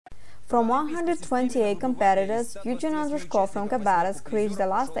From 128 competitors, Eugen Andrushko from Khabarovsk reached the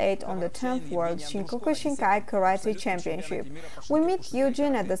last 8 on the 10th World Shinkoku-Shinkai Karate Championship. We meet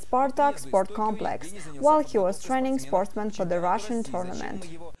Eugen at the Spartak Sport Complex, while he was training sportsmen for the Russian tournament.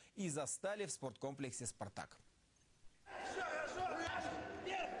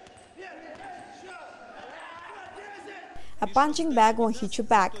 A punching bag won't hit you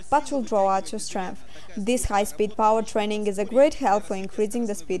back, but will draw out your strength. This high-speed power training is a great help for increasing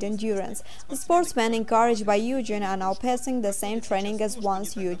the speed endurance. The sportsmen, encouraged by Eugen, are now passing the same training as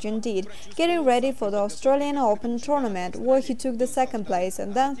once Eugen did, getting ready for the Australian Open tournament, where he took the second place,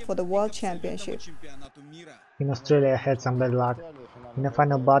 and then for the World Championship. In Australia I had some bad luck. In a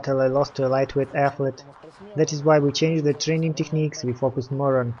final battle I lost to a lightweight athlete. That is why we changed the training techniques. We focused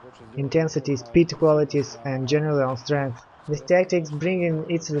more on intensity, speed qualities and generally on strength. These tactics bring in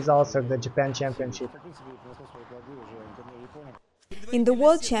its results at the Japan Championship. In the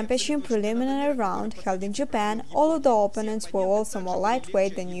World Championship preliminary round held in Japan, all of the opponents were also more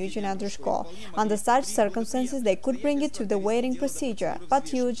lightweight than Eugen Andrushko. Under such circumstances they could bring it to the weighting procedure,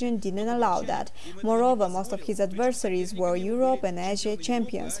 but Eugen didn't allow that. Moreover, most of his adversaries were Europe and Asia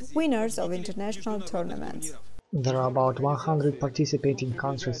champions, winners of international tournaments. There are about 100 participating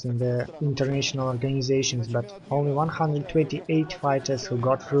countries in the international organizations, but only 128 fighters who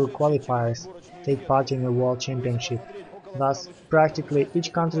got through qualifiers take part in the World Championship. Thus, practically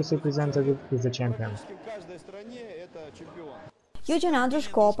each country's representative is a champion. Eugen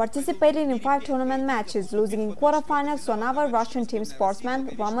Andrushko participated in 5 tournament matches, losing in quarterfinals to another Russian team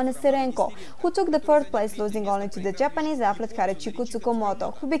sportsman, Roman Nesterenko, who took the 3rd place, losing only to the Japanese athlete Haruchiko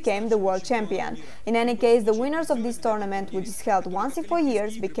Tsukamoto, who became the world champion. In any case, the winners of this tournament, which is held once in 4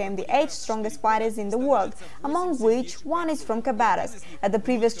 years, became the 8 strongest fighters in the world, among which one is from Khabarovsk. At the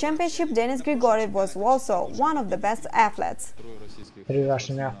previous championship, Denis Grigoriev was also one of the best athletes. 3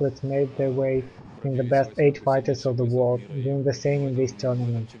 Russian athletes made their way in the best 8 fighters of the world, doing the same in this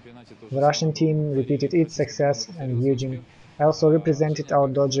tournament. The Russian team repeated its success, and Eugen also represented our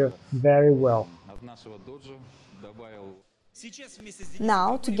dojo very well.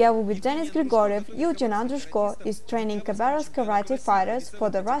 Now, together with Denis Grigoriev, Eugen Andrushko is training Khabarovsk karate fighters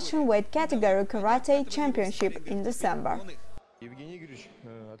for the Russian weight category Karate Championship in December.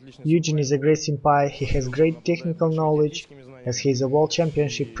 Eugen is a great senpai. He has great technical knowledge, as he is a World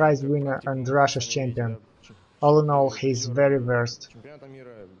Championship prize winner and Russia's champion. All in all, he is very versed.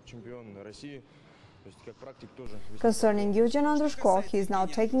 Concerning Eugen Andrushko, he is now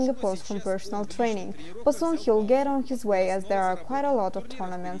taking a pause from personal training, but soon he'll get on his way, as there are quite a lot of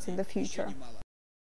tournaments in the future.